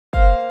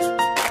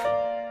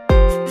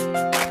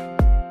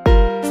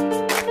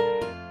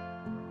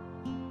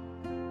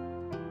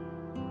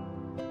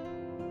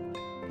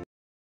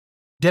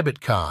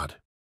Debit card.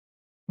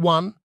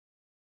 1.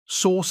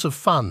 Source of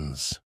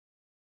funds.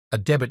 A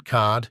debit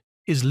card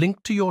is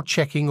linked to your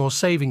checking or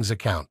savings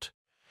account,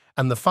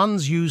 and the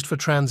funds used for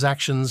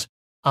transactions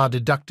are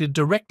deducted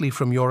directly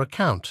from your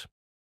account.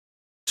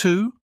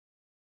 2.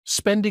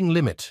 Spending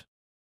limit.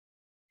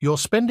 Your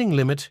spending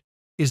limit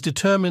is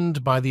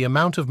determined by the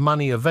amount of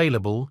money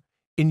available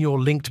in your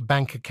linked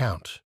bank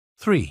account.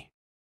 3.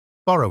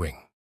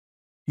 Borrowing.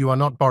 You are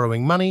not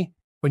borrowing money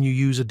when you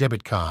use a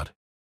debit card.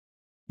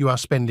 You are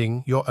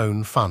spending your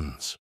own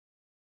funds.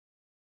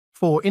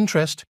 For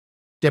interest,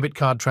 debit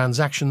card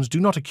transactions do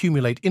not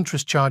accumulate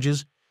interest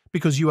charges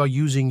because you are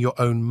using your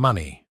own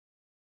money.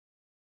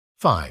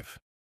 5.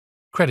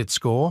 Credit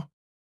score.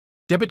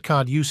 Debit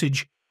card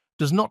usage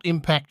does not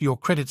impact your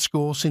credit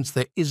score since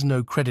there is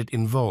no credit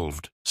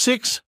involved.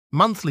 6.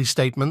 Monthly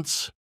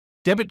statements.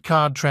 Debit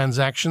card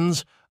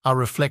transactions are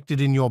reflected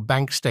in your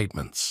bank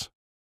statements.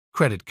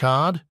 Credit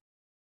card.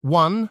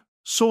 1.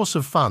 Source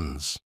of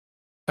funds.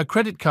 A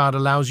credit card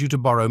allows you to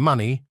borrow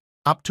money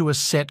up to a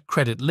set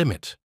credit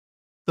limit.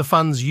 The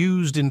funds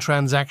used in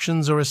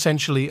transactions are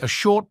essentially a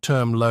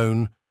short-term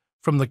loan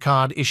from the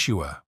card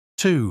issuer.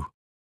 2.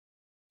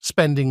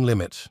 Spending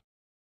limit.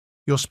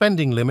 Your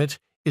spending limit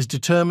is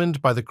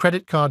determined by the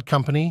credit card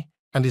company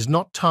and is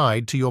not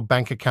tied to your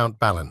bank account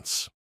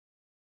balance.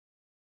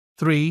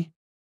 3.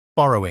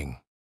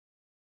 Borrowing.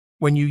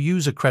 When you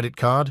use a credit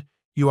card,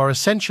 you are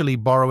essentially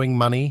borrowing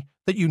money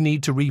that you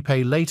need to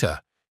repay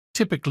later,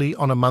 typically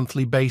on a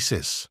monthly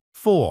basis.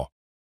 4.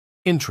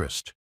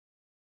 Interest.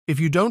 If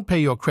you don't pay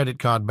your credit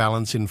card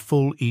balance in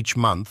full each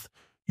month,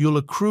 you'll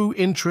accrue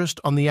interest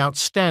on the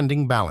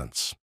outstanding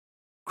balance.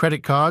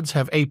 Credit cards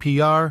have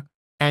APR,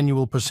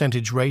 annual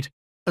percentage rate,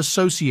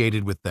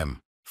 associated with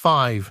them.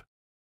 5.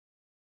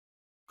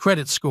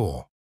 Credit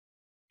score.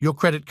 Your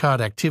credit card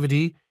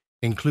activity,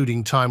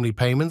 including timely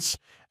payments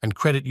and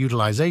credit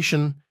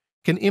utilization,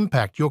 can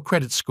impact your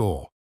credit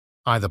score,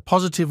 either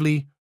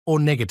positively or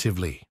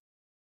negatively.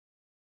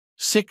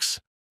 6.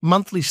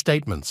 Monthly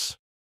statements.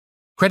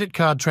 Credit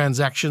card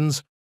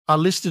transactions are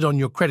listed on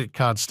your credit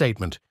card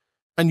statement,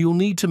 and you'll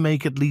need to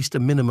make at least a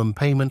minimum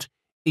payment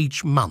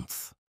each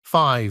month.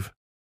 5.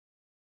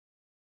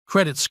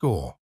 Credit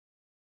score.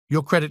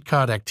 Your credit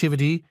card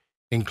activity,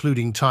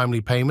 including timely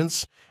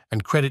payments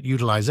and credit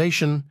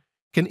utilization,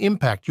 can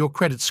impact your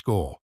credit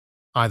score,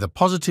 either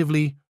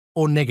positively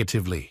or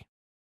negatively.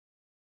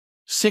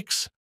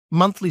 6.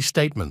 Monthly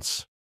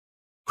statements.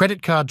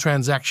 Credit card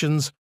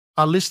transactions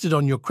are listed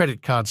on your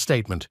credit card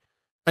statement,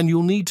 and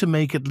you'll need to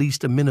make at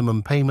least a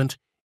minimum payment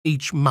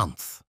each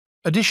month.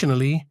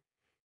 Additionally,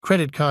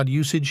 credit card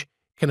usage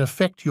can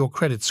affect your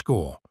credit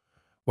score,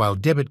 while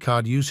debit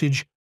card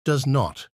usage does not.